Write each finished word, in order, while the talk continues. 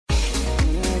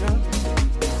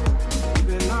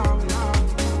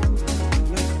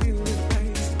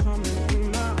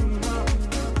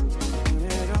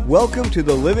Welcome to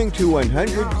the Living to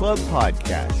 100 Club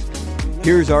podcast.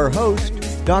 Here's our host,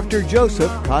 Dr.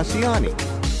 Joseph Casciani.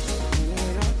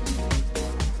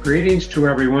 Greetings to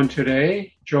everyone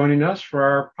today joining us for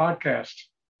our podcast.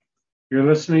 You're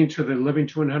listening to the Living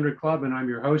to 100 Club, and I'm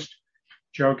your host,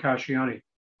 Joe Casciani.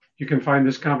 You can find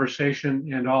this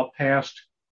conversation and all past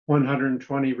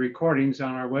 120 recordings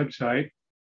on our website,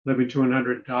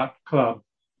 livingto100.club.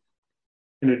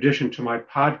 In addition to my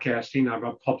podcasting, I'm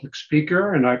a public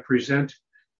speaker and I present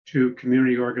to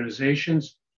community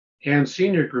organizations and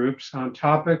senior groups on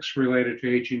topics related to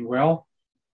aging well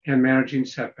and managing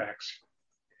setbacks.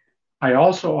 I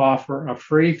also offer a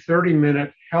free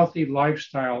 30-minute healthy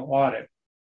lifestyle audit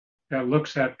that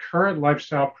looks at current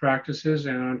lifestyle practices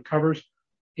and uncovers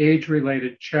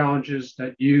age-related challenges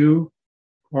that you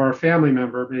or a family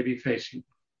member may be facing.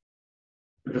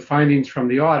 With the findings from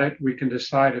the audit, we can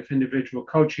decide if individual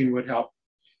coaching would help.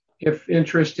 If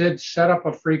interested, set up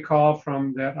a free call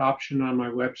from that option on my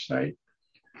website.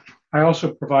 I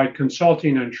also provide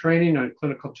consulting and training on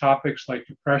clinical topics like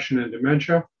depression and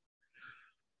dementia.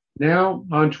 Now,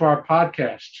 on to our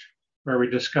podcast, where we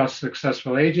discuss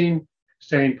successful aging,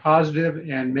 staying positive,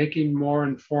 and making more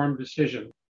informed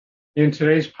decisions. In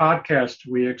today's podcast,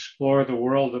 we explore the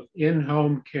world of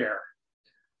in-home care,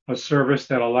 a service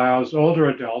that allows older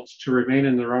adults to remain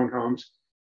in their own homes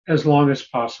as long as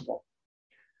possible.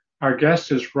 Our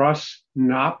guest is Russ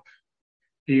Knopp,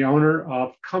 the owner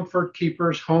of Comfort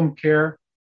Keepers Home Care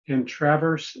in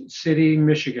Traverse City,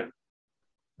 Michigan.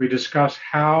 We discuss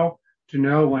how to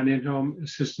know when in-home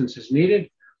assistance is needed,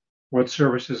 what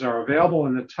services are available,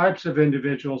 and the types of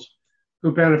individuals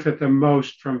who benefit the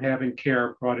most from having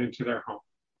care brought into their home.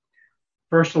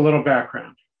 First, a little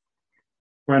background.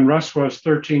 When Russ was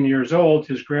 13 years old,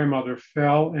 his grandmother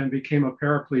fell and became a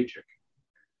paraplegic.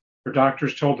 Her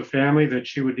doctors told the family that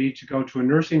she would need to go to a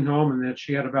nursing home and that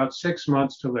she had about 6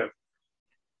 months to live.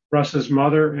 Russ's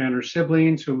mother and her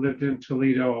siblings, who lived in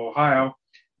Toledo, Ohio,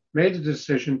 made the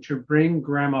decision to bring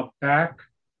Grandma back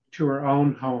to her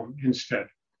own home instead,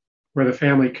 where the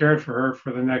family cared for her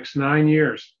for the next 9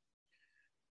 years.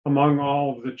 Among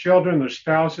all of the children, their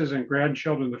spouses, and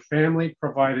grandchildren, the family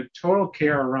provided total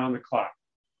care around the clock.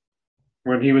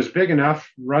 When he was big enough,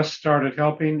 Russ started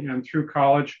helping, and through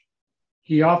college,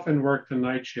 he often worked the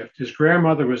night shift. His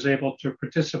grandmother was able to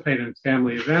participate in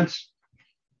family events,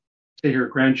 see her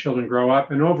grandchildren grow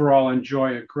up, and overall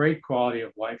enjoy a great quality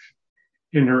of life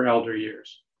in her elder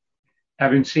years.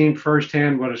 Having seen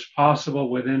firsthand what is possible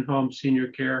with in-home senior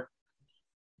care,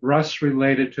 Russ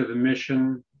related to the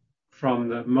mission from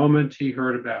the moment he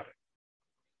heard about it.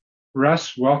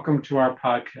 Russ, welcome to our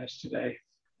podcast today.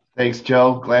 Thanks,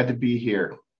 Joe. Glad to be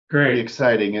here. Great. Pretty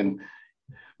exciting. And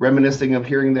reminiscing of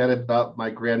hearing that about my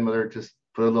grandmother just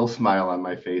put a little smile on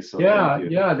my face. So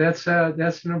yeah, that's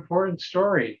an important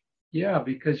story. Yeah,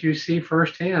 because you see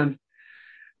firsthand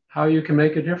how you can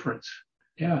make a difference.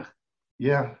 Yeah.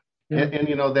 And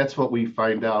you know, that's what we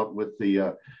find out with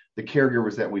the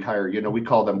caregivers that we hire. You know, we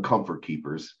call them comfort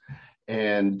keepers.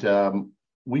 And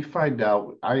we find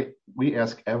out, we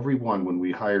ask everyone when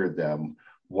we hire them,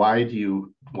 why do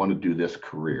you want to do this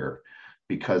career?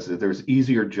 Because there's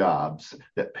easier jobs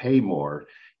that pay more.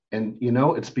 And, you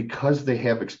know, it's because they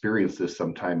have experienced this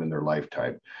sometime in their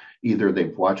lifetime. Either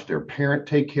they've watched their parent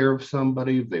take care of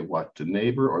somebody, they've watched a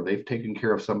neighbor, or they've taken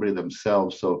care of somebody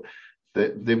themselves. So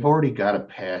they've already got a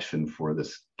passion for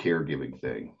this caregiving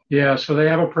thing. Yeah, so they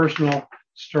have a personal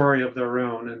story of their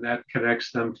own, and that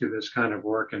connects them to this kind of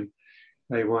work, and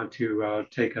they want to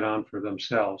take it on for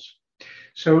themselves.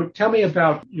 So tell me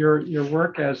about your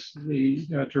work as the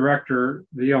director,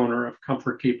 the owner of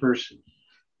Comfort Keepers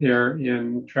there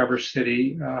in Traverse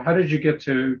City. How did you get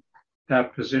to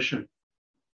that position?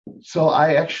 So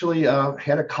I actually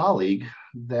had a colleague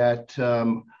that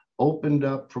opened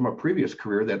up from a previous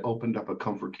career that opened up a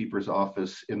Comfort Keepers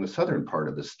office in the southern part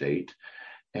of the state.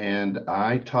 And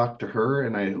I talked to her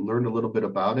and I learned a little bit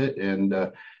about it.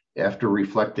 And after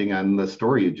reflecting on the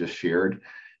story you just shared,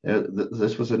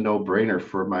 this was a no-brainer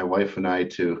for my wife and I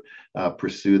to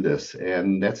pursue this.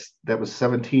 And that was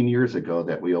 17 years ago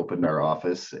that we opened our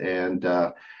office. And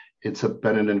it's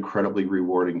been an incredibly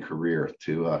rewarding career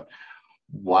to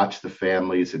watch the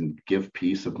families and give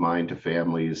peace of mind to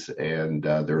families and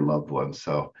their loved ones.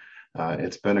 So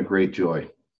it's been a great joy.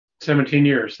 17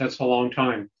 years, that's a long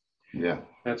time. Yeah.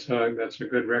 That's a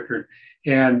good record.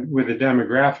 And with the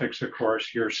demographics, of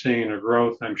course, you're seeing a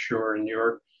growth, I'm sure, in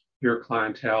your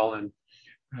clientele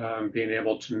and being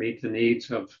able to meet the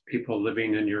needs of people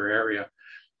living in your area.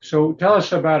 So tell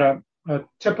us about a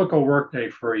typical workday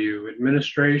for you: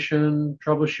 administration,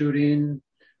 troubleshooting,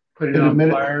 Putting out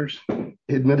fires?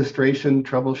 Administration,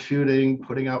 troubleshooting,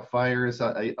 putting out fires,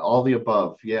 all the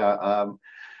above. Yeah.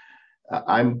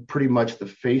 I'm pretty much the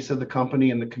face of the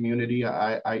company and the community.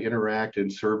 I interact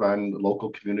and serve on local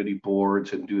community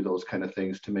boards and do those kind of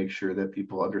things to make sure that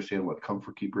people understand what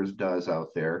Comfort Keepers does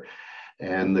out there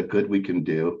and the good we can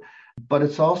do. But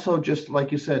it's also just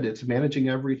like you said, it's managing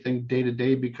everything day to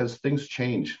day because things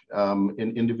change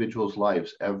in individuals'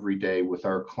 lives every day with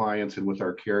our clients and with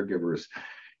our caregivers.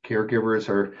 Caregivers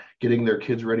are getting their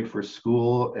kids ready for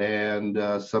school and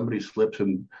somebody slips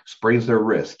and sprains their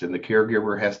wrist and the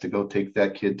caregiver has to go take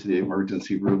that kid to the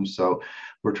emergency room. So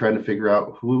we're trying to figure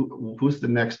out who's the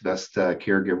next best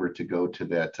caregiver to go to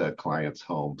that client's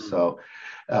home. So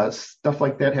stuff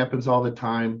like that happens all the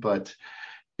time, but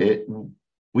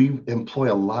we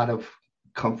employ a lot of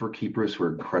Comfort Keepers who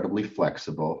are incredibly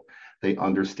flexible. They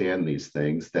understand these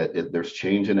things, that there's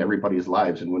change in everybody's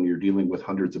lives. And when you're dealing with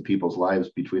hundreds of people's lives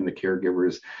between the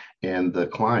caregivers and the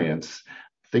clients,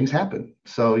 things happen.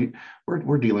 So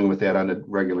we're dealing with that on a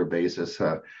regular basis.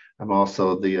 I'm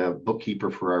also the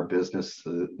bookkeeper for our business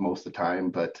most of the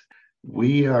time, but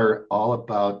we are all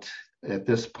about, at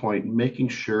this point, making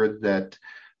sure that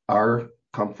our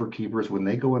Comfort Keepers, when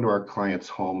they go into our clients'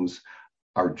 homes,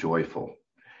 are joyful.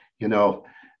 You know,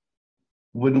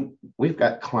 when we've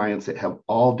got clients that have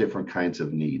all different kinds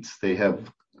of needs, they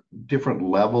have different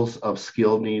levels of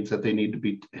skill needs that they need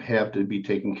to have to be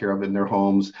taken care of in their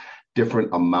homes, different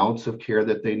amounts of care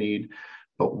that they need.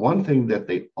 But one thing that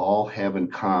they all have in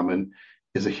common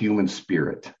is a human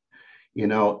spirit. You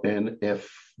know, and if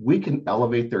we can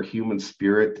elevate their human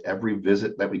spirit every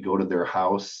visit that we go to their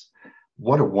house,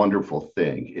 what a wonderful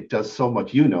thing. It does so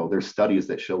much. You know, there's studies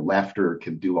that show laughter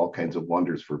can do all kinds of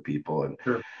wonders for people. And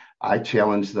sure. I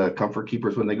challenge the Comfort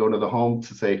Keepers when they go into the home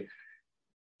to say,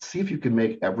 see if you can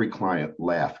make every client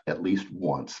laugh at least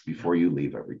once before you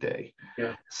leave every day.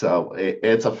 Yeah. So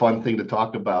it's a fun thing to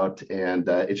talk about. And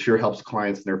it sure helps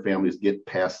clients and their families get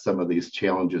past some of these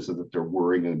challenges that they're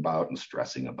worrying about and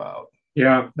stressing about.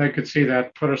 Yeah, I could see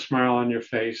that. Put a smile on your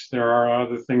face. There are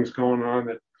other things going on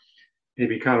that may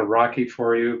be kind of rocky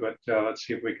for you, but let's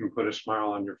see if we can put a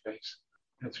smile on your face.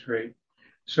 That's great.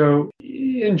 So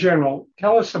in general,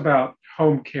 tell us about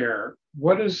home care.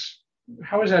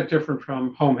 How is that different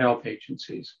from home health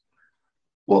agencies?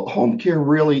 Well, home care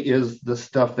really is the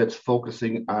stuff that's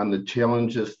focusing on the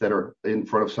challenges that are in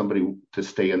front of somebody to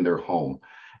stay in their home.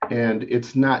 And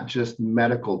it's not just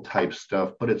medical type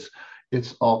stuff, but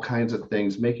it's all kinds of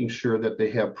things, making sure that they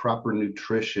have proper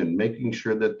nutrition, making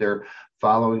sure that they're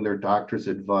following their doctor's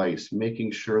advice,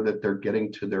 making sure that they're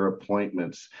getting to their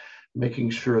appointments, making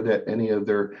sure that any of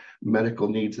their medical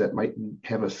needs that might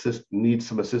need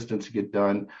some assistance to get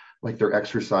done, like their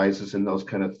exercises and those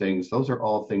kind of things. Those are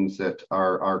all things that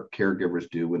our caregivers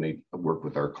do when they work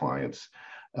with our clients.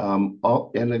 And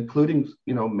including,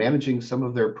 managing some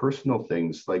of their personal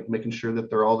things, like making sure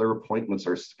that all their appointments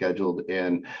are scheduled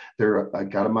and I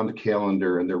got them on the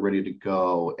calendar and they're ready to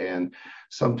go. And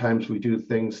sometimes we do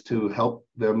things to help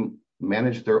them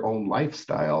manage their own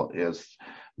lifestyle, as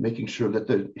making sure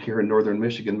that here in Northern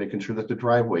Michigan, making sure that the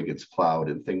driveway gets plowed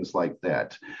and things like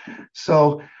that.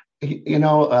 So,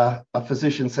 a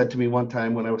physician said to me one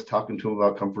time when I was talking to him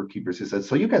about Comfort Keepers, he said,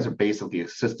 so you guys are basically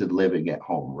assisted living at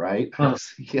home, right? Huh.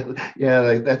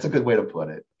 Yeah, that's a good way to put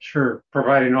it. Sure.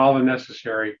 Providing all the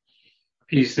necessary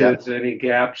pieces, any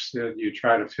gaps that you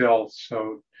try to fill.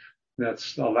 So that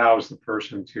allows the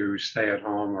person to stay at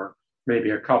home, or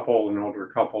maybe an older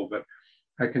couple, but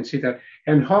I can see that.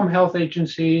 And home health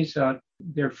agencies,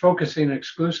 they're focusing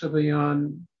exclusively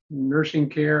on nursing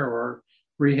care or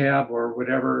rehab or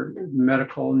whatever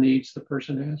medical needs the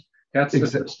person has. That's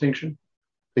the distinction.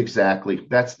 Exactly.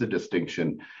 That's the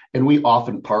distinction. And we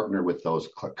often partner with those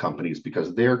companies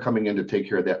because they're coming in to take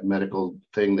care of that medical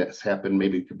thing that's happened,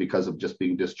 maybe because of just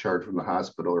being discharged from the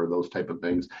hospital or those type of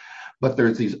things. But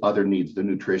there's these other needs, the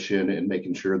nutrition and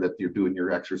making sure that you're doing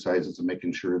your exercises and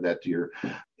making sure that you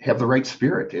have the right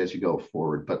spirit as you go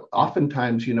forward. But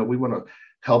oftentimes, we want to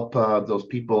help those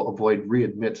people avoid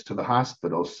readmits to the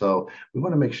hospital. So we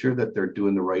want to make sure that they're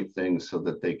doing the right things so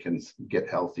that they can get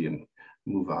healthy and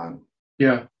move on.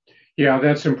 Yeah,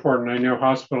 that's important. I know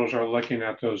hospitals are looking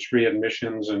at those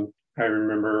readmissions, and I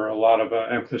remember a lot of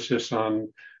emphasis on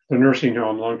the nursing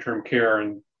home, long-term care,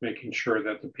 and making sure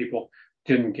that the people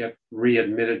didn't get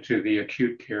readmitted to the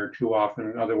acute care too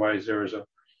often. Otherwise, there was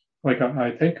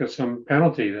I think some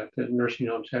penalty that the nursing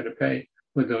homes had to pay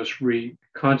with those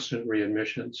constant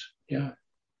readmissions. Yeah,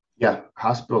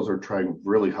 hospitals are trying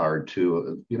really hard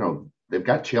to, they've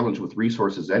got challenge with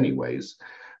resources anyways.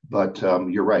 But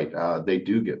you're right. They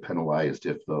do get penalized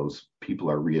if those people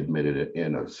are readmitted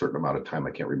in a certain amount of time.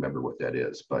 I can't remember what that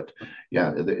is, but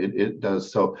yeah, it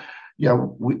does. So yeah,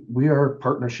 we are a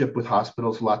partnership with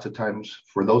hospitals lots of times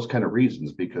for those kind of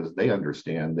reasons, because they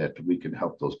understand that we can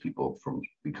help those people from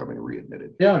becoming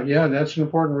readmitted. Yeah, that's an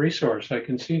important resource. I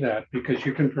can see that, because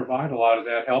you can provide a lot of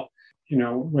that help.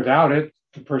 Without it,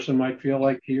 the person might feel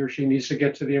like he or she needs to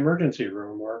get to the emergency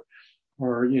room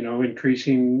or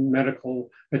increasing medical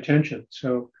attention.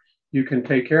 So you can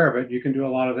take care of it. You can do a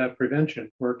lot of that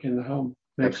prevention work in the home.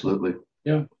 Absolutely.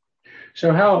 Yeah.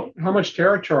 So how much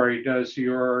territory does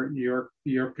your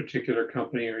particular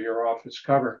company or your office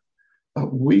cover?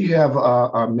 We have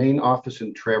a main office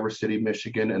in Traverse City,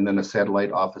 Michigan, and then a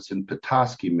satellite office in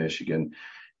Petoskey, Michigan.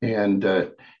 And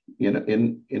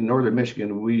in northern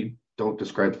Michigan, we don't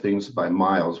describe things by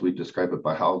miles. We describe it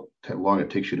by how long it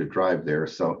takes you to drive there.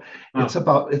 So it's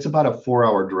about a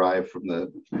 4-hour drive from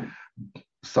the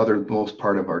southernmost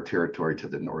part of our territory to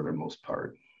the northernmost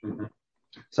part. Mm-hmm.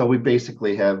 So we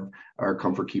basically have our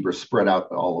Comfort Keepers spread out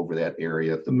all over that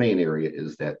area. The main area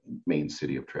is that main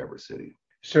city of Traverse City.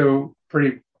 So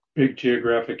pretty big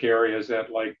geographic area. Is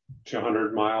that like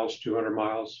 200 miles, 200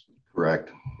 miles? Correct.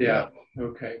 Yeah.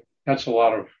 Okay. That's a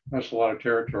lot of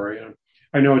territory. And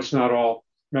I know it's not all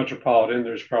metropolitan.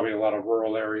 There's probably a lot of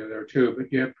rural area there too,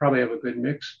 but you probably have a good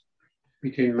mix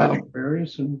between metro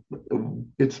areas. And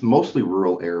it's mostly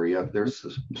rural area. There's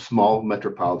small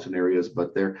metropolitan areas,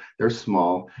 but they're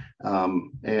small,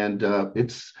 and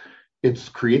it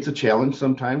creates a challenge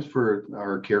sometimes for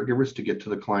our caregivers to get to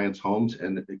the clients' homes.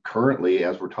 And currently,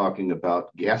 as we're talking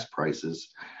about gas prices,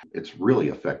 it's really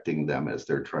affecting them as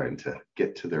they're trying to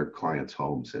get to their clients'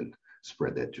 homes and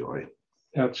spread that joy.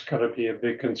 That's got to be a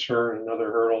big concern,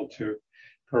 another hurdle to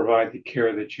provide the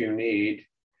care that you need.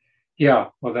 Yeah,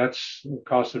 well, that's the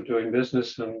cost of doing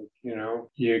business, and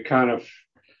you kind of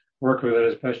work with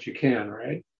it as best you can,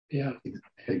 right? Yeah,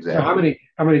 exactly. So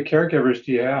how many caregivers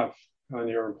do you have on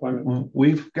your employment?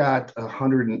 We've got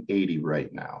 180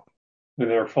 right now.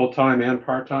 And they're full-time and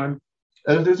part-time?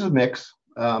 There's a mix.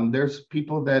 There's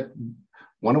people that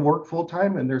want to work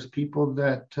full-time, and there's people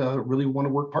that really want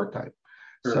to work part-time.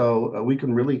 Sure. So we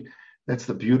can really, that's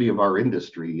the beauty of our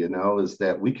industry, is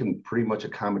that we can pretty much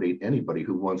accommodate anybody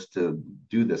who wants to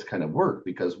do this kind of work,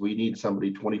 because we need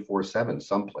somebody 24/7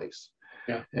 someplace.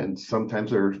 Yeah. And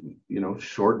sometimes they're,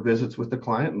 short visits with the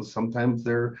client, and sometimes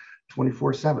they're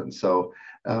 24/7. So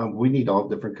we need all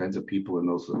different kinds of people, and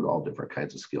those are all different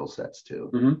kinds of skill sets too.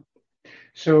 Mm-hmm.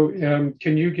 So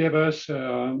can you give us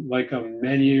like a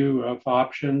menu of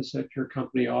options that your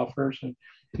company offers? And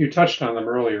you touched on them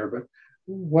earlier, but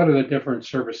what are the different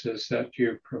services that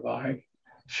you provide?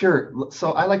 Sure.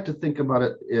 So I like to think about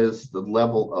it as the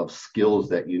level of skills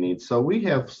that you need. So we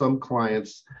have some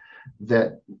clients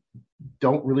that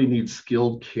don't really need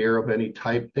skilled care of any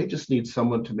type. They just need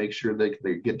someone to make sure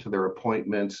they get to their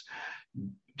appointments,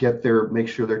 make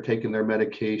sure they're taking their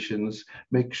medications,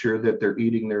 make sure that they're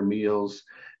eating their meals.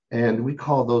 And we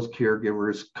call those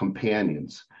caregivers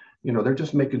companions. They're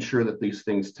just making sure that these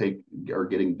things are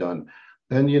getting done.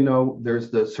 Then, there's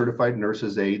the certified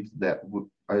nurse's aide that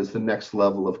is the next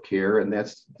level of care, and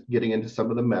that's getting into some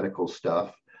of the medical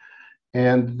stuff.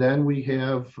 And then we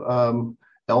have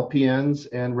LPNs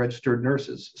and registered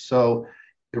nurses. So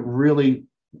it really,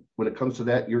 when it comes to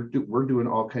that, we're doing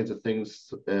all kinds of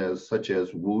things such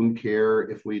as wound care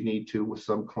if we need to with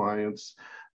some clients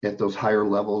at those higher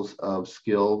levels of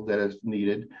skill that is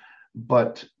needed.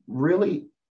 But really,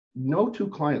 no two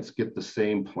clients get the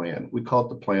same plan. We call it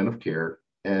the plan of care,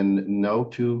 and no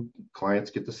two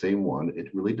clients get the same one.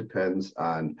 It really depends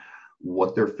on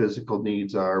what their physical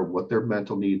needs are, what their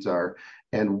mental needs are,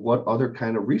 and what other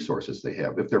kind of resources they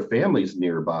have. If their family's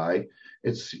nearby,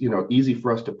 it's easy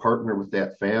for us to partner with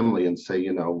that family and say,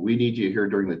 we need you here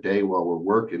during the day while we're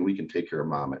working. We can take care of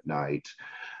mom at night.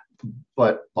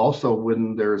 But also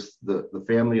when there's the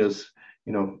family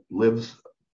lives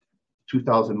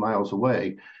 2,000 miles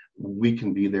away, we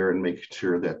can be there and make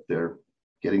sure that they're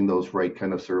getting those right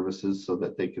kind of services so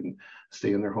that they can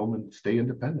stay in their home and stay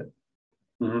independent.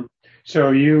 Mm-hmm.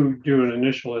 So you do an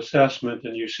initial assessment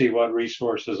and you see what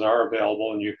resources are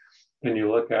available, and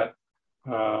you look at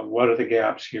what are the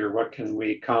gaps here, what can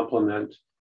we complement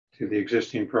to the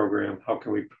existing program, how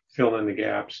can we fill in the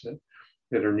gaps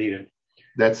that are needed.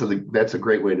 That's a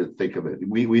great way to think of it.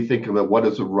 We think of it, what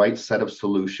is the right set of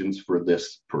solutions for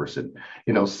this person?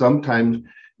 Sometimes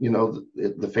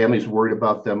the family's worried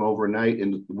about them overnight,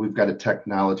 and we've got a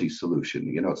technology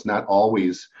solution. It's not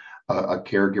always a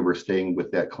caregiver staying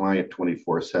with that client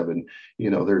 24/7.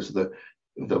 There's the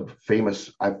the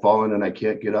famous "I've fallen and I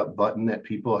can't get up" button that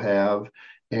people have.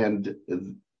 And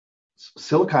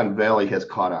Silicon Valley has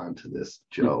caught on to this,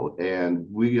 Joe, and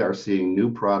we are seeing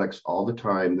new products all the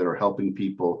time that are helping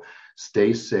people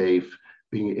stay safe,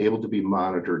 being able to be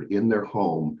monitored in their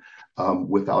home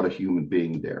without a human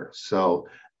being there. So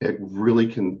it really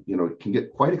can, it can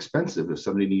get quite expensive if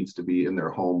somebody needs to be in their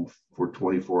home for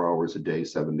 24 hours a day,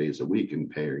 7 days a week,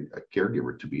 and pay a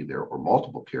caregiver to be there or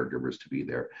multiple caregivers to be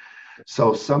there.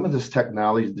 So some of this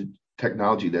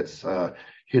technology that's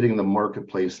hitting the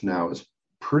marketplace now is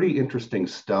pretty interesting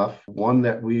stuff. One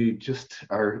that we just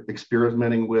are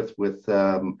experimenting with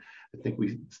I think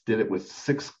we did it with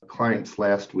 6 clients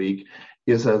last week,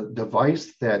 is a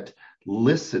device that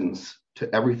listens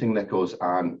to everything that goes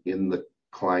on in the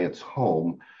client's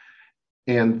home.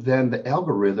 And then the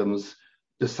algorithms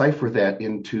decipher that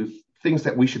into things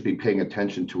that we should be paying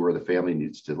attention to, or the family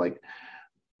needs to. Like,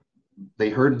 they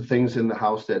heard things in the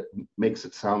house that makes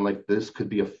it sound like this could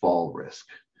be a fall risk.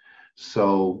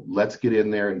 So let's get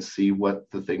in there and see what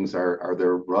the things are. Are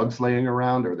there rugs laying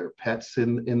around? Are there pets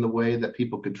in the way that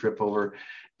people could trip over?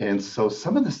 And so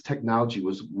some of this technology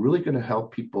was really going to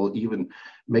help people even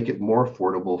make it more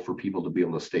affordable for people to be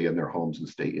able to stay in their homes and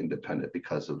stay independent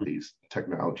because of these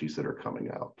technologies that are coming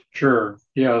out. Sure.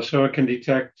 Yeah. So it can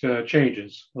detect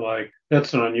changes. Like,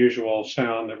 that's an unusual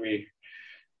sound that we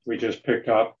just picked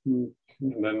up, and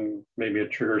then maybe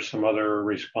it triggers some other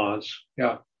response.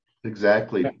 Yeah.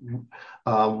 Exactly.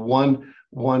 One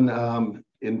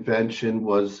invention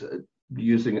was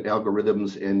using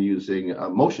algorithms and using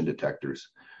motion detectors.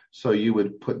 So you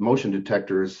would put motion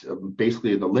detectors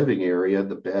basically in the living area,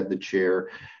 the bed, the chair,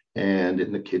 and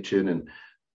in the kitchen,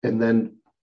 and then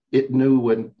it knew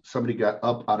when somebody got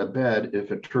up out of bed, if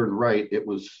it turned right, it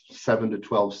was 7 to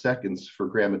 12 seconds for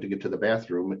grandma to get to the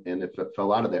bathroom. And if it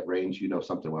fell out of that range,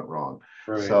 something went wrong.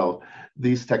 Right. So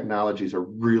these technologies are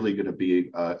really going to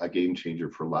be a game changer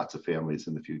for lots of families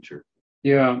in the future.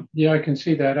 Yeah, I can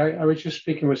see that. I was just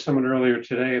speaking with someone earlier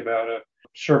today about a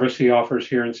service he offers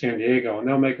here in San Diego, and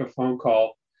they'll make a phone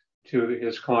call to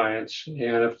his clients. And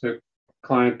if the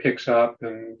client picks up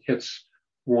and hits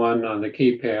 1 on the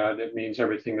keypad, it means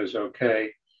everything is okay.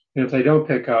 And if they don't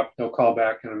pick up, they'll call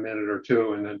back in a minute or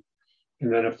 2, and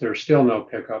then if there's still no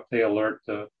pickup, they alert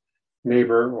the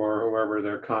neighbor or whoever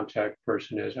their contact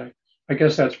person is. I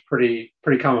guess that's pretty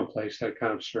commonplace, that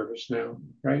kind of service now,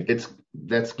 right?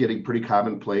 That's getting pretty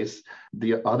commonplace.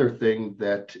 The other thing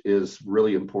that is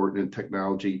really important in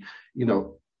technology,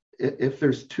 if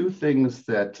there's 2 things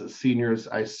that seniors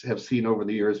I have seen over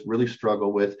the years really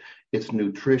struggle with, it's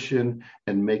nutrition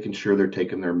and making sure they're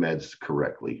taking their meds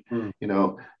correctly.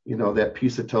 That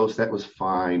piece of toast, that was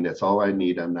fine. That's all I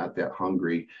need. I'm not that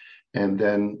hungry. And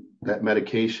then that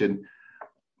medication,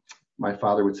 my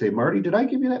father would say, "Marty, did I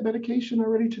give you that medication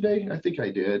already today?" "I think I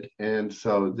did." And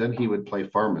so then he would play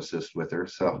pharmacist with her.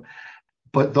 So,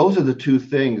 but those are the 2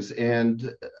 things.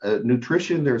 And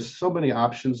nutrition, there's so many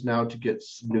options now to get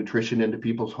nutrition into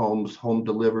people's homes, home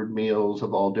delivered meals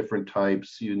of all different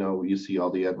types. You see all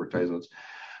the advertisements.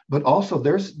 But also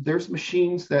there's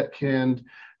machines that can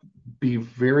be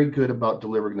very good about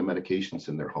delivering the medications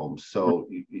in their homes. So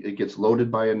it gets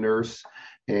loaded by a nurse,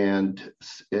 and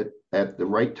it at the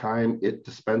right time, it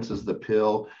dispenses the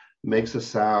pill, makes a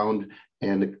sound,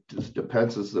 and it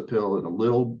dispenses the pill in a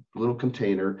little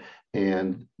container.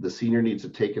 And the senior needs to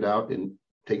take it out and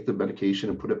take the medication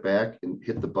and put it back and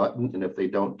hit the button. And if they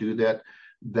don't do that,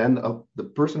 then the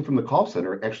person from the call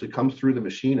center actually comes through the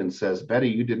machine and says, "Betty,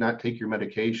 you did not take your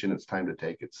medication. It's time to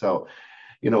take it." So,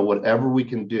 whatever we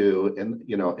can do, and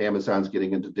Amazon's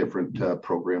getting into different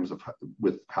programs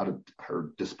with how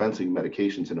to dispensing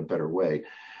medications in a better way.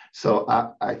 So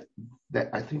I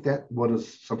think that one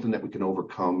is something that we can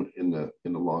overcome in the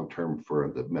long term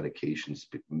for the medications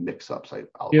mix-ups.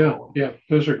 Yeah,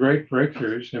 those are great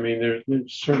breakthroughs. I mean, they're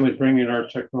certainly bringing our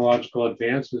technological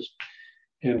advances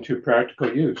into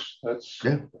practical use. That's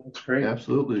great.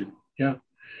 Absolutely. Yeah.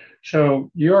 So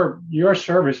your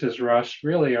services, Russ,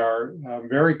 really are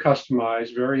very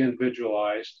customized, very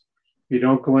individualized. You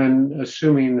don't go in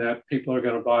assuming that people are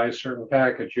going to buy a certain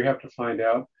package. You have to find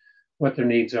out what their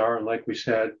needs are, and like we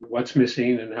said, what's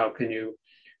missing and how can you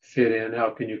fit in,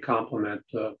 how can you complement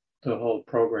the whole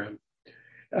program.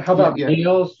 How about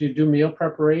meals? Do you do meal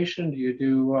preparation? Do you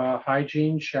do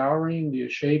hygiene, showering? Do you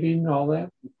shaving, all that?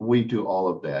 We do all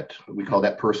of that. We call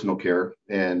that personal care.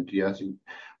 And yes,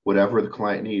 whatever the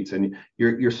client needs. And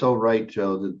you're so right,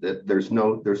 Joe, that there's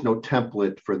no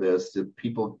template for this. That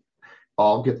people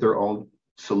all get their own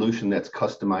solution that's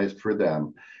customized for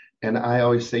them. And I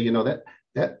always say,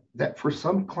 that for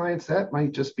some clients, that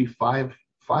might just be five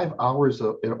hours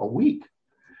a week.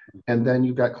 And then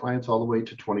you've got clients all the way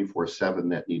to 24/7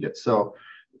 that need it. So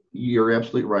you're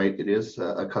absolutely right. It is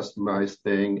a customized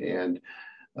thing. And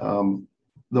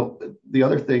the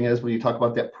other thing is when you talk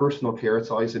about that personal care,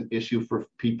 it's always an issue for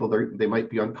people. They might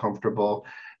be uncomfortable.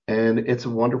 And it's a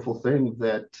wonderful thing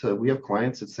that we have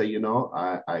clients that say,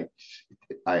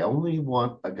 I only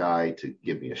want a guy to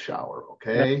give me a shower,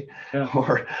 okay? Yeah.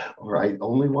 Or I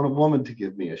only want a woman to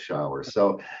give me a shower.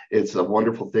 So it's a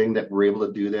wonderful thing that we're able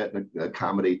to do that and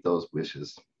accommodate those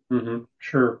wishes. Mm-hmm.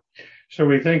 Sure. So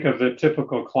we think of the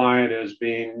typical client as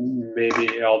being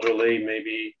maybe elderly,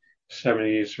 maybe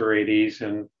 70s or 80s,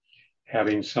 and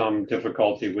having some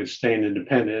difficulty with staying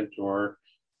independent or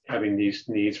having these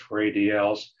needs for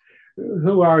ADLs.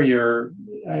 Who are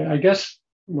I guess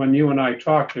when you and I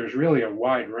talk, there's really a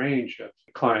wide range of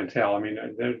clientele. I mean,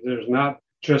 there's not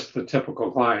just the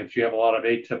typical clients. You have a lot of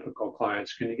atypical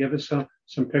clients. Can you give us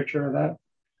some picture of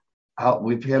that?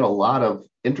 We've had a lot of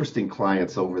interesting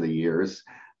clients over the years.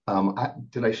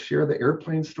 Did I share the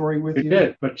airplane story with you? You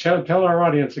did, but tell our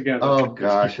audience again. Oh,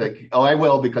 gosh. I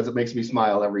will, because it makes me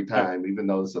smile every time, even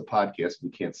though it's a podcast, you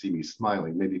can't see me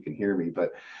smiling. Maybe you can hear me.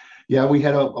 But yeah, we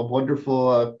had a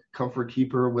wonderful comfort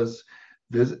keeper was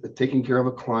taking care of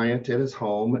a client at his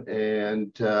home.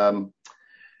 And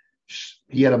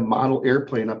he had a model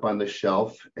airplane up on the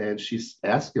shelf. And she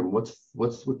asked him,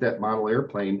 what's with that model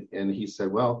airplane? And he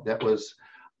said, well, that was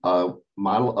a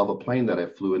model of a plane that I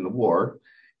flew in the war.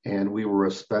 And we were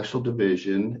a special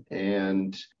division,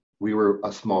 and we were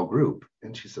a small group.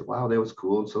 And she said, wow, that was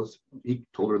cool. And so he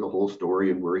told her the whole story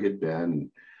and where he had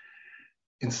been.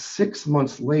 And 6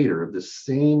 months later, the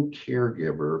same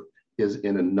caregiver is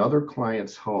in another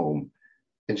client's home,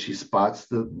 and she spots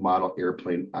the model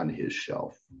airplane on his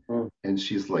shelf. And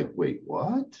she's like, wait,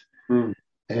 what?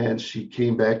 And she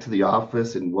came back to the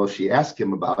office, and she asked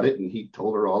him about it, and he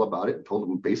told her all about it and told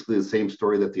him basically the same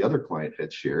story that the other client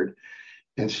had shared.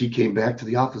 And she came back to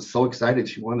the office so excited.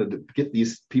 She wanted to get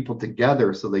these people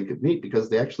together so they could meet, because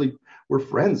they actually were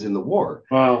friends in the war.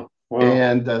 Wow.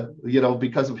 And,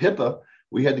 because of HIPAA,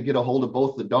 we had to get a hold of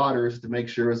both the daughters to make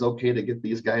sure it was okay to get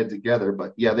these guys together.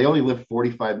 But yeah, they only lived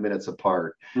 45 minutes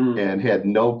apart and had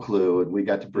no clue. And we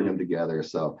got to bring them together.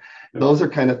 So those are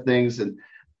kind of things. And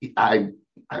I've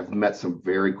met some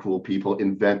very cool people,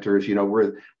 inventors.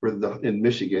 We're in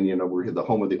Michigan, we're the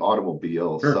home of the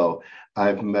automobile. Sure. So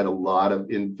I've met a lot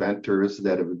of inventors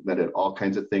that have invented all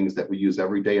kinds of things that we use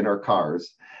every day in our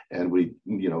cars. And we,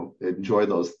 enjoy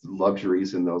those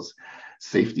luxuries and those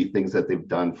safety things that they've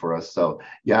done for us. So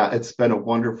yeah, it's been a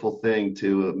wonderful thing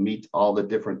to meet all the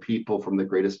different people from the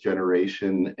greatest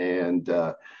generation. And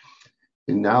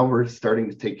now we're starting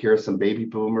to take care of some baby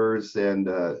boomers, and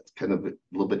it's kind of a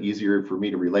little bit easier for me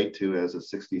to relate to as a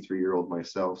 63-year-old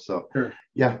myself. So sure.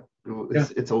 Yeah,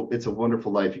 it's a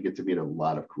wonderful life. You get to meet a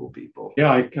lot of cool people.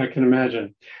 Yeah, I can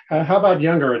imagine. How about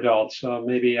younger adults?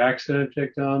 Maybe accident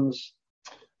victims?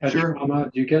 Sure.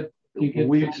 Trauma? Do you get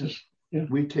cases? Yeah.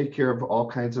 We take care of all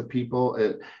kinds of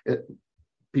people.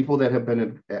 People that have been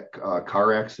in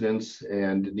car accidents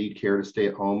and need care to stay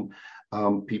at home.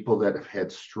 People that have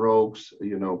had strokes,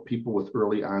 people with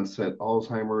early onset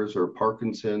Alzheimer's or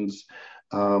Parkinson's,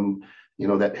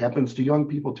 that happens to young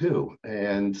people too.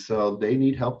 And so they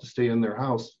need help to stay in their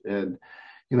house. And,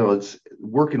 it's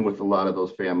working with a lot of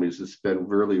those families. It's been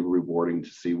really rewarding to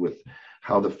see with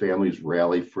how the families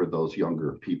rally for those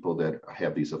younger people that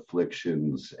have these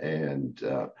afflictions and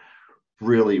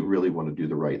really, really want to do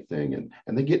the right thing.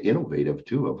 And they get innovative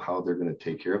too of how they're going to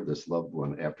take care of this loved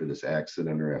one after this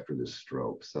accident or after this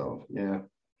stroke. So, yeah.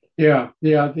 Yeah.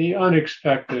 The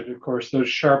unexpected, of course, those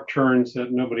sharp turns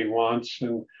that nobody wants.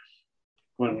 And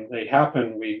when they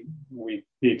happen, we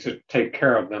need to take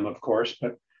care of them, of course,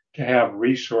 but to have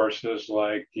resources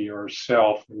like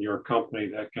yourself and your company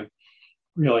that can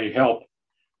really help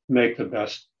make the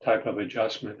best type of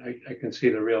adjustment. I can see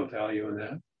the real value in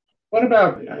that. What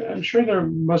about, I'm sure there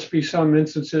must be some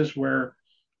instances where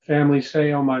families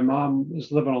say, oh, my mom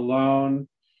is living alone,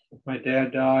 my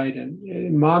dad died,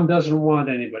 and mom doesn't want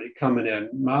anybody coming in.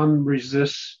 Mom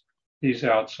resists these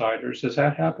outsiders. Does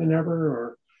that happen ever?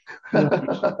 Or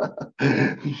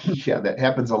Yeah, that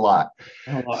happens a lot.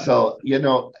 So,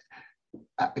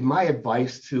 my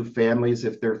advice to families,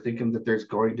 if they're thinking that there's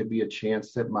going to be a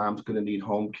chance that mom's going to need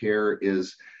home care,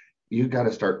 is you got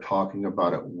to start talking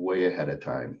about it way ahead of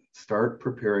time. Start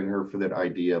preparing her for that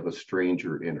idea of a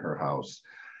stranger in her house.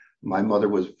 My mother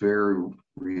was very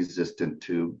resistant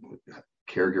to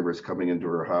caregivers coming into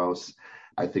her house.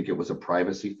 I think it was a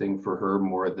privacy thing for her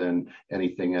more than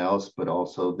anything else, but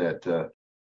also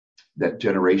that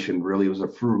generation really was a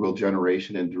frugal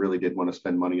generation and really did want to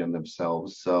spend money on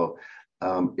themselves. So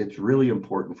It's really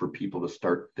important for people to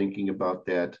start thinking about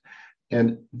that.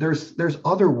 And there's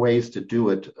other ways to do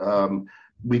it.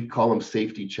 We call them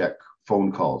safety check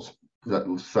phone calls.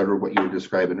 That's sort of what you were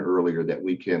describing earlier, that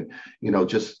we can,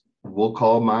 we'll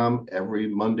call mom every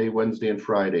Monday, Wednesday, and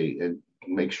Friday and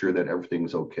make sure that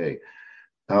everything's okay.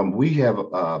 We have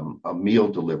a meal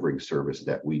delivering service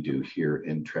that we do here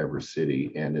in Traverse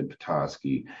City and in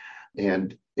Petoskey.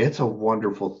 And it's a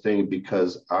wonderful thing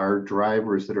because our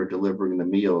drivers that are delivering the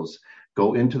meals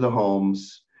go into the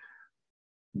homes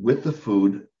with the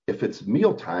food. If it's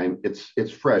mealtime,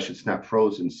 it's fresh, it's not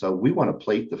frozen. So we want to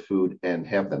plate the food and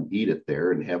have them eat it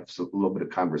there and have a little bit of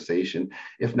conversation.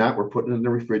 If not, we're putting it in the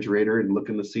refrigerator and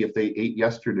looking to see if they ate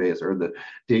yesterday's or the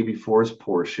day before's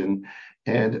portion,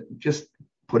 and just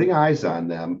putting eyes on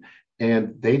them.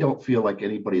 And they don't feel like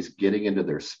anybody's getting into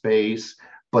their space,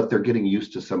 but they're getting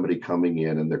used to somebody coming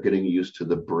in, and they're getting used to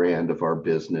the brand of our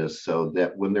business, so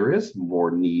that when there is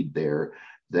more need there,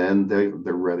 then they're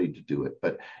ready to do it.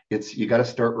 But you got to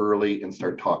start early and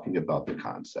start talking about the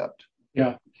concept.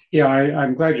 Yeah.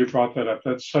 I'm glad you brought that up.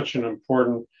 That's such an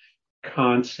important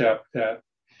concept that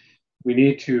we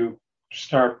need to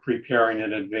start preparing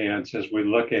in advance as we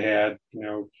look ahead.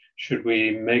 Should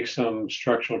we make some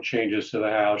structural changes to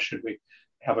the house? Should we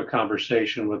have a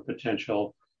conversation with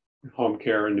potential home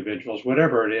care individuals?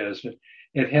 Whatever it is,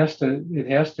 it has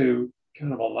to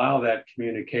kind of allow that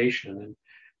communication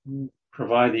and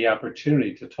provide the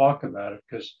opportunity to talk about it,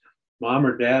 because mom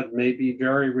or dad may be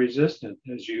very resistant,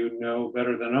 as you know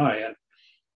better than I. And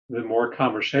the more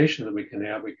conversation that we can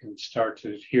have, we can start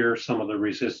to hear some of the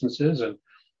resistances and,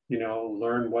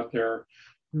 learn what they're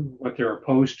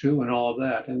opposed to and all of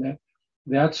that. And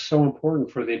that's so important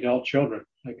for the adult children.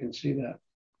 I can see that.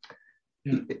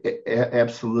 Yeah.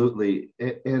 Absolutely.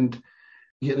 And,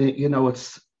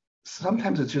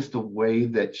 sometimes it's just the way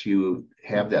that you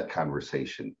have that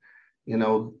conversation.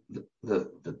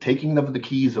 The taking of the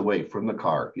keys away from the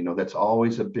car, that's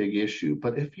always a big issue.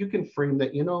 But if you can frame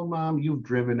that, mom, you've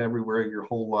driven everywhere your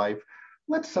whole life,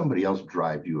 let somebody else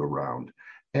drive you around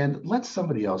and let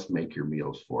somebody else make your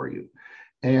meals for you.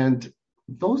 And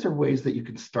those are ways that you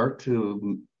can start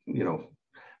to,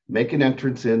 make an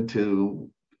entrance into,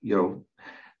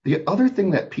 the other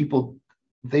thing that people,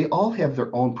 they all have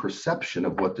their own perception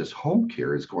of what this home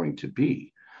care is going to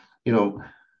be.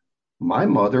 My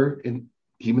mother, and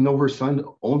even though her son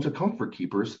owns a Comfort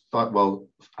Keepers, thought, well,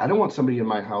 I don't want somebody in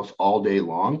my house all day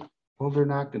long. Well, they're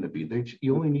not going to be.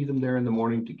 You only need them there in the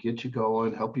morning to get you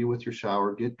going, help you with your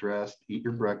shower, get dressed, eat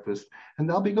your breakfast, and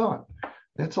they'll be gone.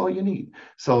 That's all you need.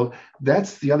 So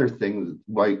that's the other thing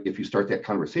why, if you start that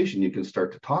conversation, you can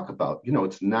start to talk about,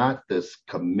 it's not this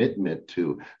commitment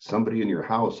to somebody in your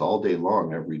house all day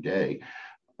long, every day,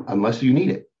 unless you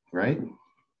need it, right?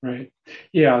 Right.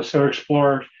 Yeah. So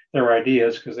explore their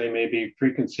ideas, because they may be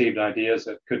preconceived ideas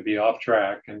that could be off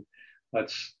track, and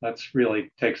let's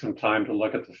really take some time to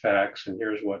look at the facts, and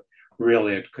here's what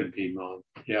really it could be, Mom.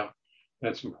 Yeah,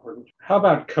 that's important. How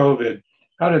about COVID?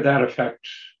 How did that affect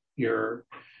your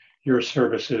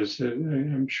services?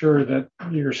 I'm sure that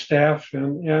your staff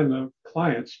and the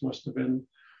clients must have been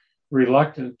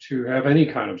reluctant to have any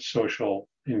kind of social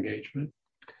engagement.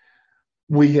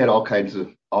 We had all kinds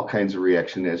of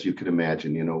reaction, as you could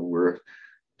imagine. We're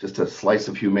just a slice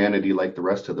of humanity like the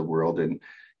rest of the world. And,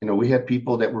 we had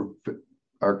people that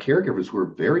our caregivers were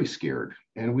very scared.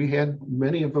 And we had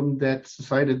many of them that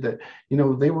decided that,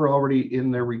 they were already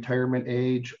in their retirement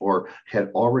age or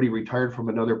had already retired from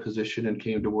another position and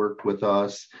came to work with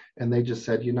us. And they just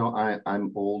said,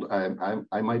 I'm old.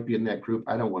 I might be in that group.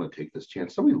 I don't want to take this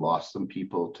chance. So we lost some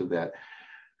people to that.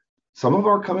 Some of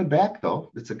them are coming back,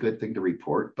 though. It's a good thing to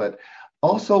report. But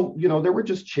also, there were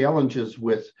just challenges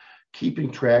with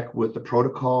keeping track with the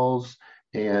protocols.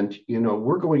 And,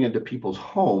 we're going into people's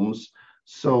homes.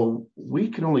 So we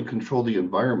can only control the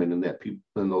environment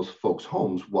in those folks'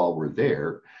 homes while we're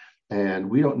there. And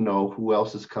we don't know who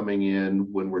else is coming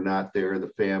in when we're not there,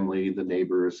 the family, the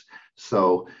neighbors.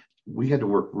 So we had to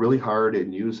work really hard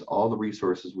and use all the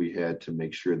resources we had to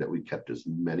make sure that we kept as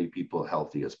many people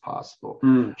healthy as possible.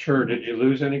 Sure. Did you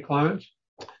lose any clients?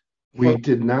 We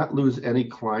did not lose any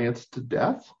clients to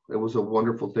death. It was a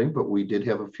wonderful thing, but we did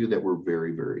have a few that were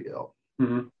very, very ill.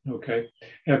 Mm-hmm. Okay.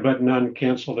 Yeah, but none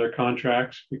canceled their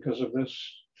contracts because of this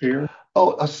fear?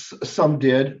 Oh, some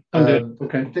did. Some did.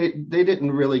 Okay. They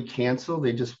didn't really cancel.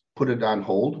 They just put it on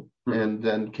hold and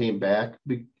then came back.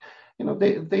 They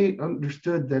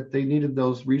understood that they needed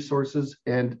those resources,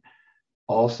 and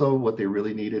also what they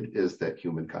really needed is that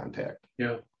human contact.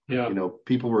 Yeah.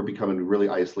 People were becoming really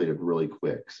isolated really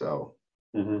quick. So.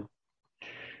 Mm-hmm.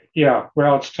 Yeah,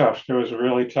 well, it's tough. It was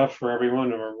really tough for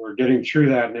everyone. We're getting through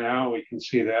that now. We can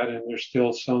see that, and there's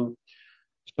still some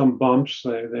bumps.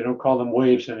 They don't call them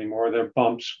waves anymore. They're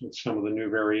bumps with some of the new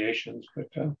variations, but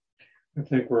I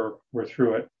think we're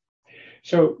through it.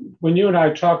 So when you and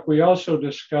I talked, we also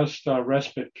discussed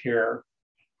respite care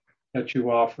that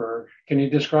you offer. Can you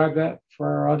describe that for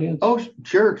our audience? Oh,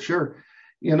 sure.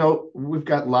 We've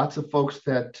got lots of folks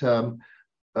that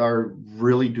are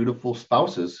really dutiful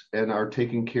spouses and are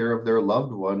taking care of their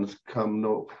loved ones come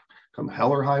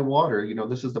hell or high water.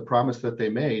 This is the promise that they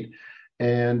made,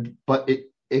 but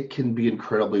it can be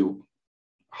incredibly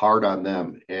hard on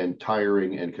them and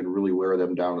tiring and can really wear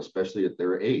them down, especially at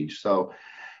their age. So,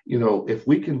 if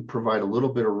we can provide a little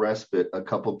bit of respite a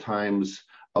couple times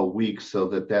a week so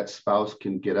that spouse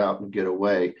can get out and get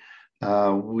away.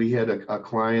 We had a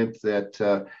client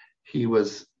that he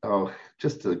was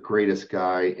just the greatest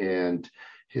guy, and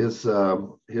his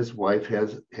wife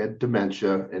had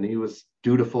dementia, and he was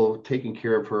dutiful, taking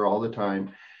care of her all the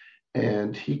time.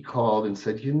 And he called and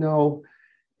said,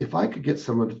 if I could get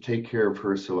someone to take care of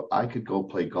her so I could go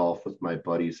play golf with my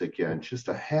buddies again, just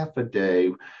a half a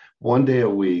day, one day a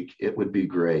week, it would be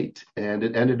great. And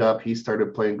it ended up, he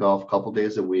started playing golf a couple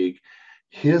days a week.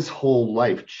 His whole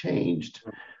life changed.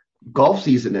 Golf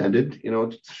season ended,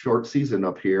 it's a short season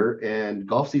up here, and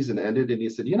golf season ended. And he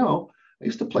said, I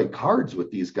used to play cards with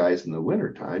these guys in the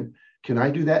wintertime. Can I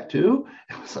do that too?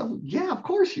 So, yeah, of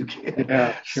course you can.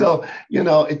 Yeah, sure.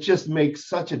 So, it just makes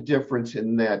such a difference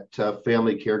in that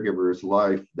family caregiver's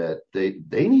life that they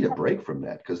need a break from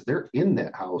that, because they're in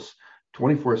that house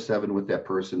 24/7 with that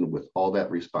person with all that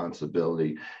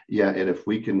responsibility. Yeah. And if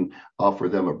we can offer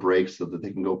them a break so that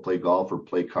they can go play golf or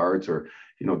play cards or,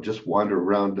 just wander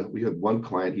around. We had one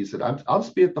client, he said, I'll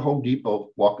just be at the Home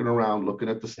Depot walking around looking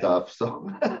at the stuff.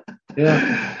 So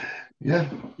yeah.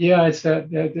 Yeah. It's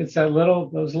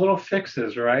those little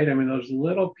fixes, right? I mean, those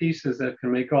little pieces that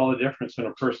can make all the difference in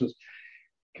a person's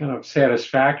kind of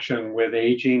satisfaction with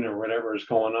aging or whatever is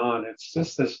going on. It's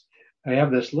just I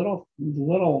have this little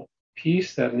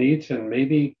piece that needs, and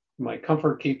maybe my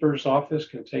comfort keeper's office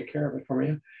can take care of it for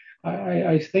me.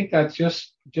 I think that's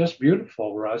just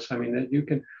beautiful, Russ. I mean, that you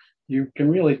can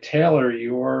really tailor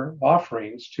your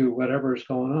offerings to whatever's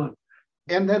going on.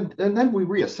 And then we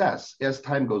reassess as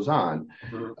time goes on.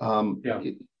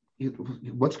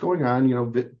 What's going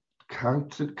on?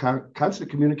 Constant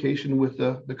communication with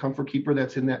the comfort keeper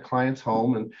that's in that client's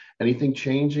home, and anything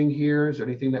changing here? Is there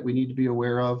anything that we need to be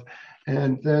aware of?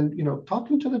 And then,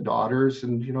 talking to the daughters,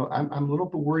 and, I'm a little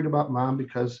bit worried about mom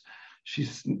because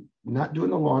she's not doing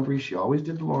the laundry. She always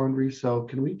did the laundry. So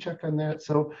can we check on that?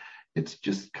 So it's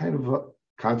just kind of a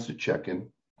constant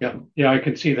check-in. Yeah, I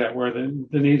can see that, where the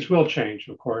needs will change,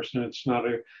 of course, and it's not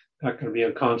going to be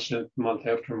a constant month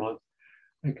after month.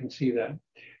 I can see that.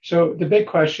 So the big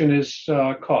question is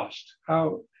cost.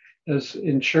 How does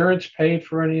insurance pay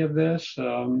for any of this?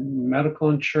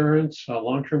 Medical insurance,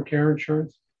 long-term care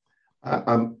insurance?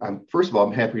 First of all,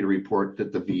 I'm happy to report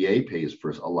that the VA pays for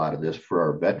a lot of this for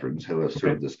our veterans who have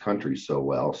served this country so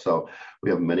well. So we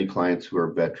have many clients who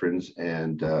are veterans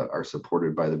and are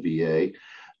supported by the VA.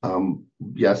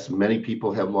 Yes, many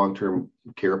people have long-term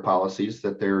care policies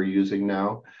that they're using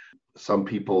now. Some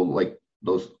people, like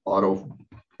those auto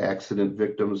accident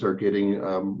victims, are getting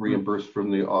reimbursed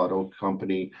from the auto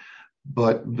company.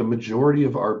 But the majority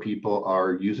of our people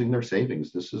are using their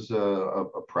savings. This is a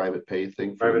private pay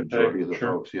thing for the majority of the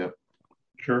folks. Yeah.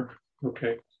 Sure.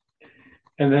 Okay.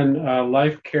 And then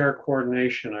life care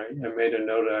coordination. I made a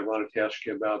note. I wanted to ask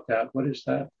you about that. What is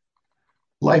that?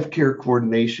 Life care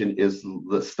coordination is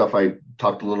the stuff I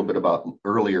talked a little bit about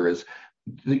earlier. Is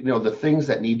the things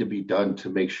that need to be done to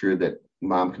make sure that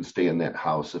mom can stay in that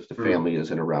house if the family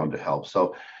isn't around to help.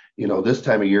 So, this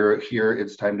time of year here,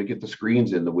 it's time to get the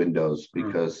screens in the windows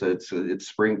because it's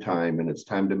springtime, and it's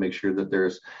time to make sure that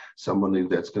there's somebody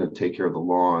that's going to take care of the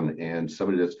lawn and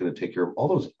somebody that's going to take care of all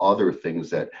those other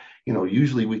things that,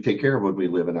 usually we take care of when we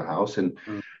live in a house. And,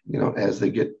 as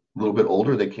they get a little bit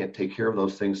older, they can't take care of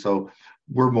those things. So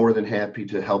we're more than happy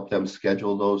to help them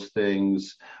schedule those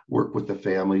things, work with the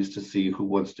families to see who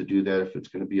wants to do that, if it's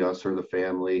going to be us or the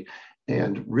family,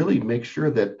 and really make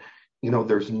sure that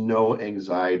there's no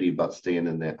anxiety about staying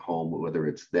in that home, whether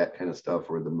it's that kind of stuff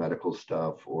or the medical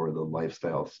stuff or the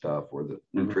lifestyle stuff or the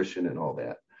nutrition and all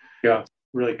that. Yeah,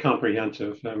 really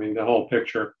comprehensive. I mean, the whole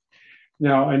picture.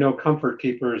 Now, I know Comfort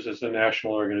Keepers is a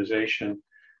national organization.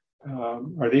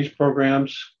 Are these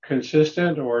programs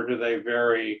consistent, or do they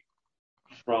vary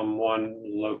from one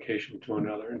location to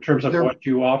another? In terms of what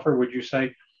you offer, would you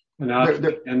say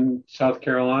in South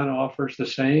Carolina offers the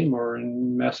same, or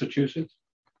in Massachusetts?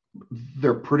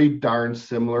 They're pretty darn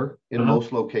similar in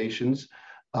most locations.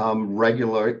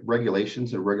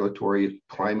 Regulations and regulatory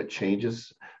climate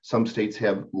changes. Some states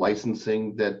have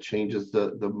licensing that changes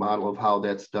the model of how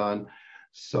that's done.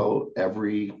 So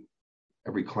every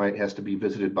client has to be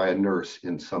visited by a nurse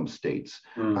in some states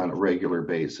on a regular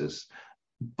basis.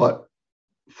 But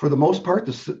for the most part,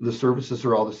 the services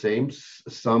are all the same.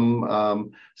 Some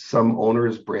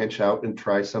owners branch out and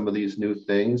try some of these new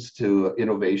things to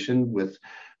innovation with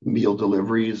meal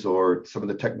deliveries or some of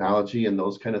the technology and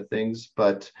those kind of things.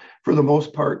 But for the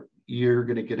most part, you're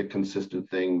going to get a consistent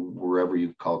thing wherever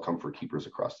you call Comfort Keepers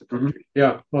across the country.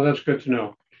 Yeah, well, that's good to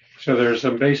know. So there's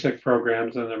some basic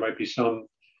programs, and there might be some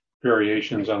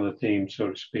variations on the theme, so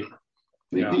to speak.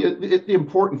 Yeah. The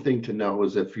important thing to know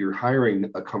is if you're hiring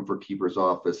a Comfort Keepers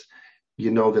office, you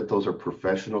know that those are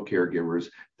professional caregivers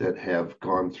that have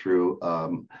gone through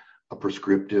a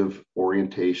prescriptive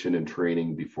orientation and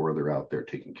training before they're out there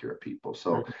taking care of people.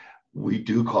 So we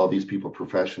do call these people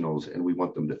professionals, and we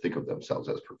want them to think of themselves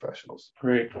as professionals.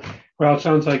 Great. Well, it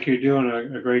sounds like you're doing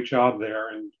a great job there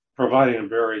and providing a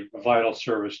very vital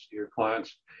service to your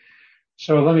clients.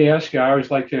 So let me ask you, I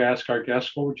always like to ask our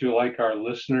guests, what would you like our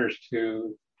listeners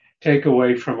to take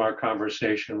away from our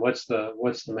conversation? What's the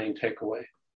main takeaway?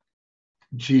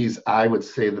 Geez, I would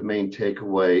say the main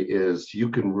takeaway is you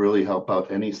can really help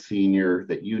out any senior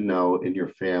that you know in your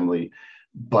family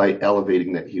by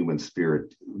elevating that human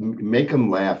spirit. Make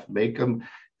them laugh,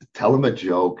 tell them a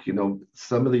joke. You know,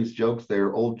 some of these jokes,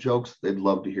 they're old jokes, they'd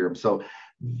love to hear them. So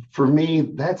for me,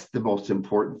 that's the most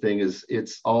important thing, is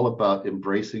it's all about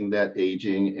embracing that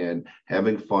aging and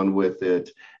having fun with it.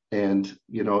 And,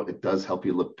 you know, it does help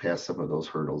you look past some of those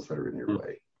hurdles that are in your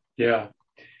way. Yeah.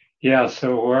 Yeah.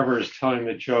 So whoever is telling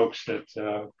the jokes, that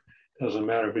doesn't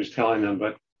matter who's telling them,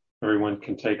 but everyone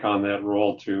can take on that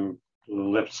role to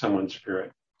lift someone's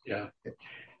spirit. Yeah.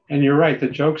 And you're right. The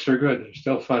jokes are good. They're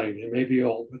still funny. They may be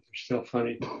old, but they're still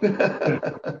funny.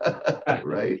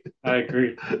 Right. I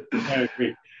agree.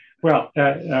 Well,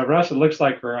 Russ, it looks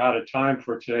like we're out of time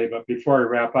for today. But before we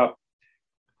wrap up,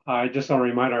 I just want to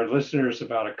remind our listeners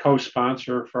about a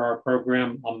co-sponsor for our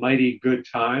program, A Mighty Good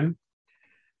Time.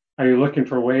 Are you looking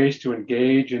for ways to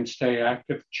engage and stay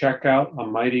active? Check out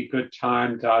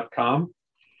amightygoodtime.com.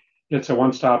 It's a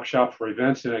one-stop shop for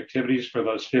events and activities for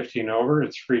those 50 and over.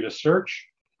 It's free to search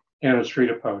and it's free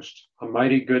to post.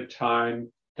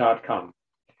 amightygoodtime.com.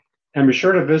 And be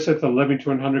sure to visit the Living to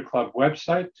 100 Club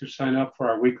website to sign up for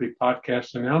our weekly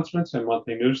podcast announcements and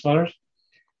monthly newsletters.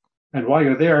 And while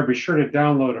you're there, be sure to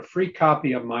download a free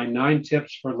copy of my 9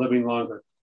 tips for living longer.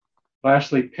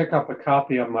 Lastly, pick up a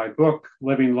copy of my book,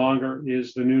 Living Longer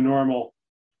is the New Normal,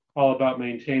 all about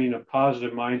maintaining a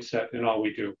positive mindset in all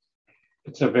we do.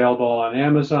 It's available on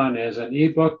Amazon as an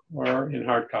ebook or in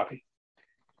hard copy.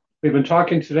 We've been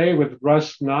talking today with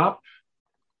Russ Knopp.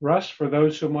 Russ, for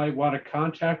those who might want to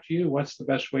contact you, what's the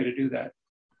best way to do that?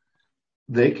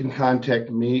 They can contact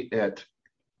me at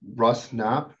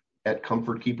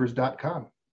russknopp@comfortkeepers.com.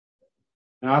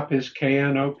 Knopp is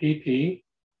K-N-O-P-P.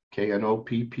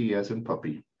 K-N-O-P-P as in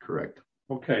puppy, correct.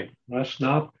 Okay, Russ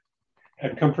Knopp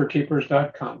at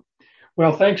comfortkeepers.com.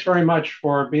 Well, thanks very much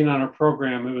for being on our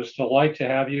program. It was a delight to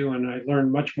have you, and I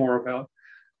learned much more about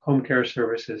home care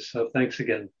services. So thanks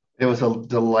again. It was a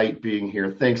delight being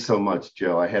here. Thanks so much,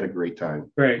 Joe. I had a great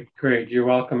time. Great. You're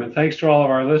welcome. And thanks to all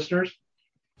of our listeners.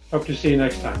 Hope to see you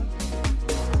next time.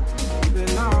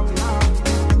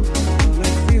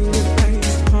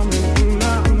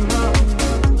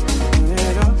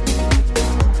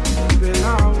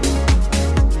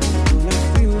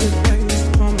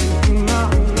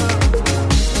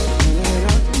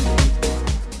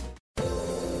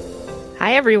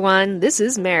 Hi, everyone. This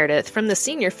is Meredith from the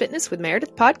Senior Fitness with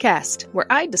Meredith podcast, where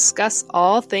I discuss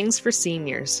all things for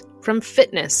seniors, from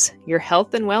fitness, your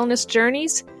health and wellness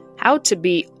journeys, how to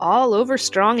be all over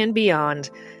strong and beyond.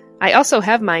 I also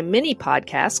have my mini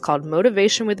podcast called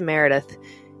Motivation with Meredith.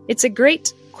 It's a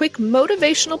great, quick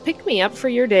motivational pick-me-up for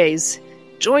your days.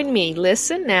 Join me,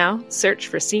 listen now, search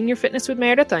for Senior Fitness with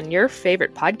Meredith on your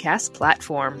favorite podcast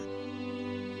platform.